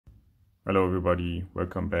Hello everybody,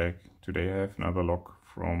 welcome back. Today I have another lock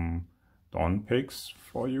from Multipick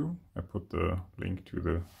for you. I put the link to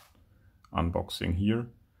the unboxing here,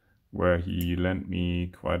 where he lent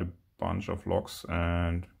me quite a bunch of locks,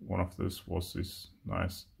 and one of this was this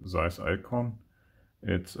nice Zeiss Ikon.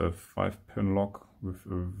 It's a 5-pin lock with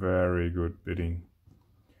a very good bitting.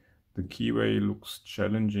 The keyway looks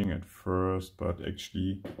challenging at first, but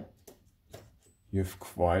actually you have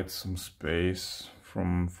quite some space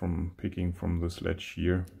from picking from this ledge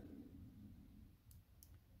here.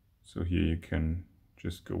 So here you can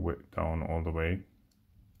just go down all the way,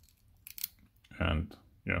 and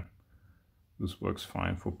yeah, this works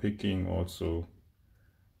fine for picking. Also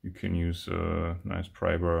you can use a nice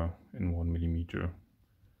primer in 1mm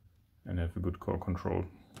and have a good core control.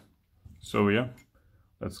 So yeah,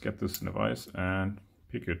 let's get this in the vise and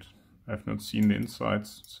pick it. I've not seen the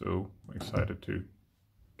insides, so I'm excited to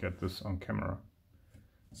get this on camera.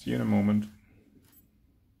 See you in a moment.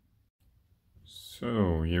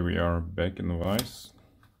 So here we are back in the vise.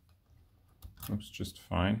 Looks just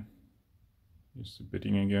fine. Here's the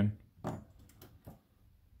bitting again.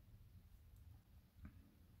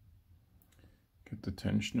 Get the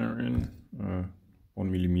tensioner in.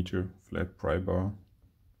 1mm flat pry bar.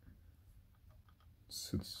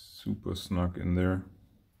 Sits super snug in there.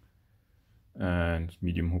 And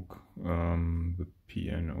medium hook, the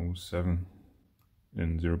PN07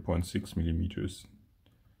 in 0.6mm.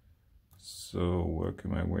 So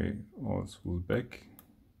working my way all through the back.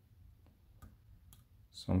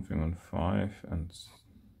 Something on 5 and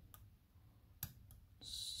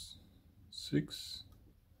 6.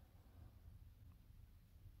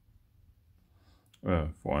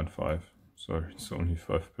 4 and 5. Sorry, it's only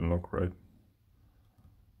 5-pin lock, right?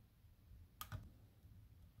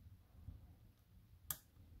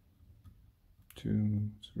 Two,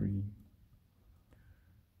 3,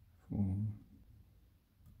 4,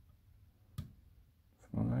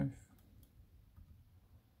 5.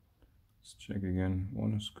 Let's check again.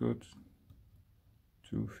 1 is good.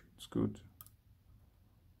 2 feels good.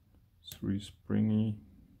 3 springy.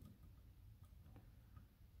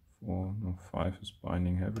 4, no, 5 is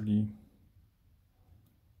binding heavily.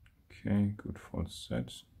 Okay, good for the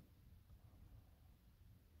set.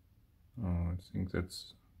 I think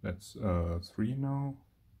that's 3 now.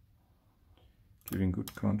 Giving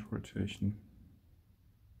good counter rotation.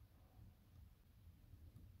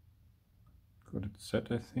 Got it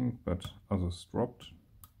set, I think, but others dropped.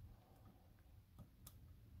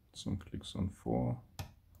 Some clicks on 4,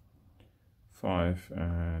 5,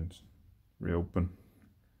 and reopen.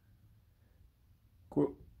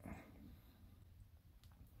 Cool.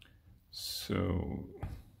 So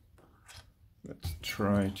let's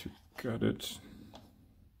try to cut it.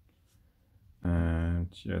 And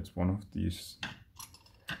yeah, it's one of these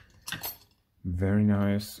very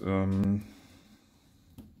nice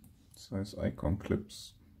Zeiss Ikon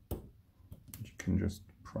clips. You can just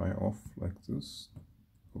pry off like this,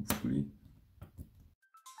 hopefully.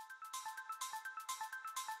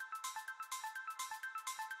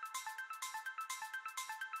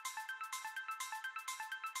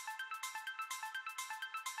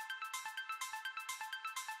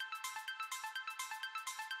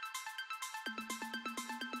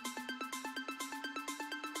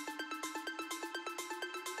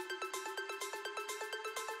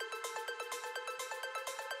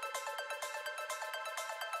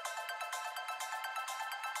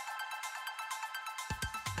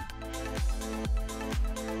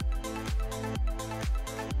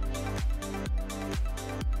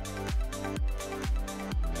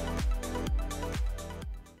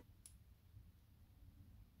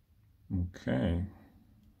 Okay.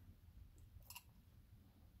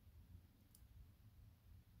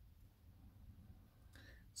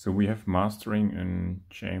 So we have mastering in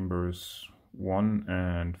chambers 1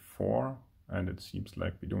 and 4, and it seems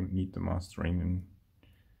like we don't need the mastering in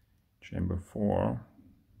chamber 4,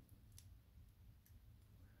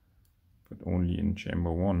 but only in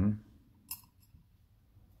chamber 1.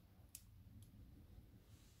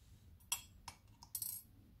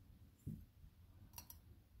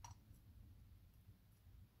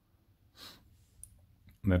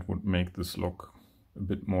 That would make this lock a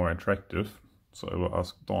bit more attractive, so I will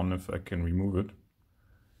ask Dawn if I can remove it.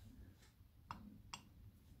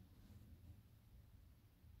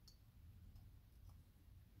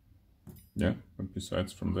 Yeah, but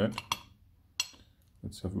besides from that,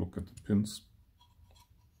 let's have a look at the pins.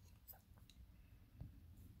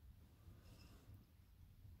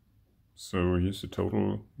 So here's the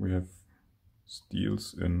total. We have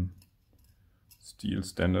steels in steel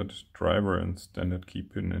standard driver and standard key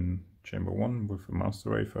pin in chamber 1 with a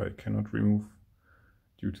master wafer I cannot remove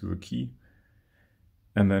due to the key.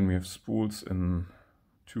 And then we have spools in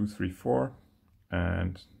 2, 3, 4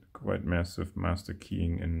 and quite massive master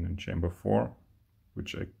keying in chamber 4,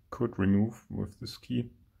 which I could remove with this key.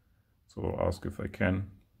 So I'll ask if I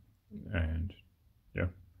can, and yeah,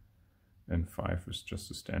 and 5 is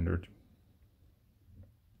just a standard.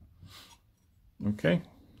 Okay,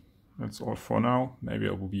 that's all for now. Maybe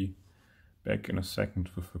I will be back in a second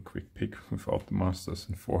with a quick pick without the masters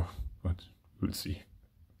in 4, but we'll see.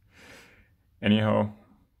 Anyhow,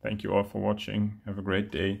 thank you all for watching. Have a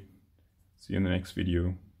great day. See you in the next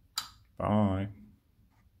video. Bye.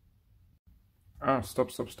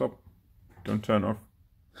 Stop. Don't turn off.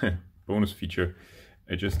 Bonus feature.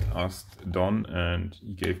 I just asked Don and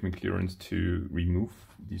he gave me clearance to remove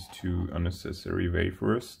these 2 unnecessary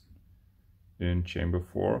wafers in chamber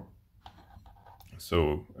 4.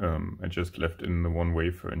 So I just left in the 1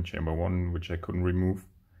 wafer in chamber 1 which I couldn't remove.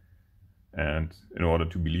 And in order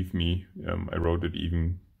to believe me, I wrote it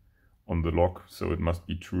even on the log, so it must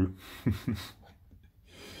be true.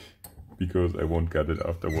 Because I won't get it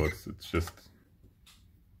afterwards. It's just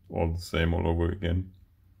all the same all over again.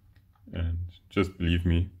 And just believe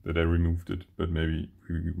me that I removed it, but maybe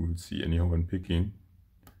we will see anyhow when picking.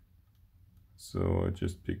 So I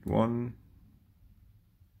just picked 1,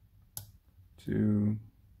 2,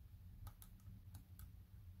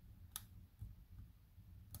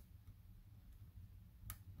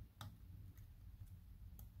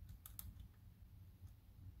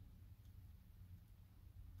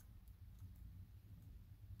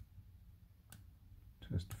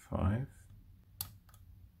 5.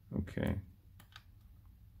 Okay,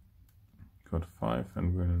 got 5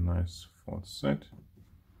 and we're in a nice 4th set.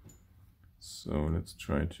 So let's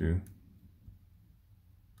try to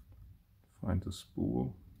find the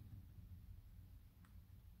spool.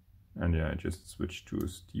 And yeah, I just switched to a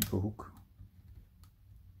steeper hook.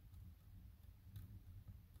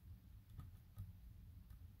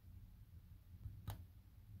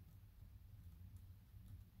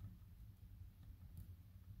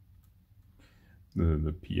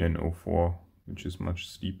 The PN04, which is much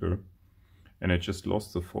steeper. And I just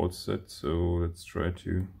lost the 4th set, so let's try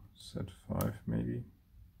to set 5 maybe.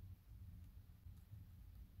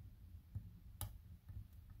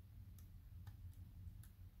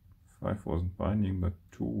 Five wasn't binding, but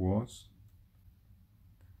 2 was.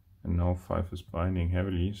 And now 5 is binding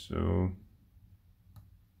heavily, so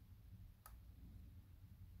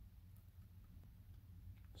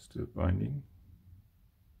still binding.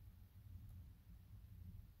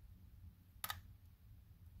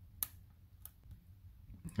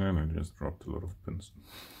 And I just dropped a lot of pins.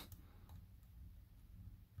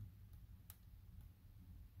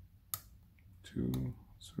 Two,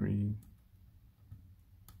 3,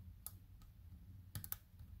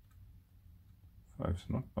 5's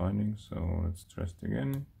not binding, so let's test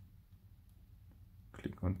again.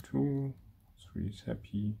 Click on 2, 3 is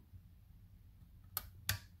happy.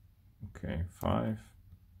 Okay, 5.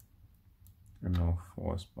 And now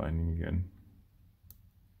 4 is binding again.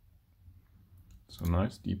 So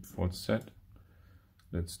nice deep 4th set.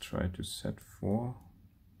 Let's try to set 4.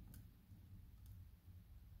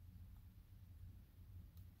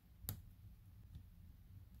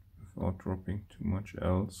 Without dropping too much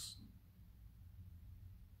else.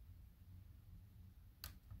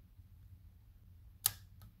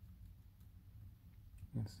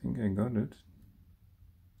 I think I got it.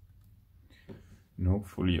 And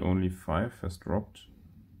hopefully only 5 has dropped.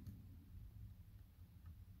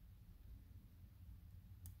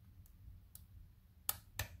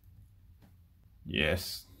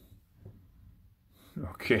 Yes.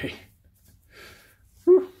 Okay.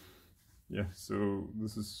 Whew. Yeah, so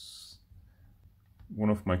this is one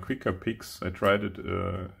of my quicker picks. I tried it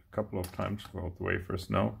a couple of times without the wafers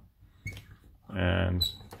now. And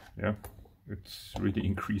yeah, it really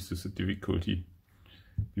increases the difficulty.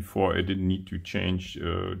 Before I didn't need to change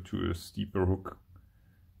to a steeper hook.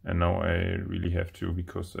 And now I really have to,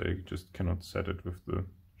 because I just cannot set it with the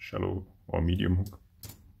shallow or medium hook.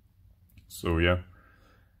 So yeah,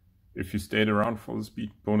 if you stayed around for the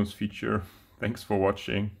speed bonus feature, thanks for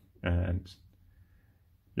watching, and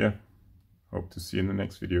yeah, hope to see you in the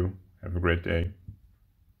next video. Have a great day.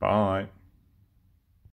 Bye.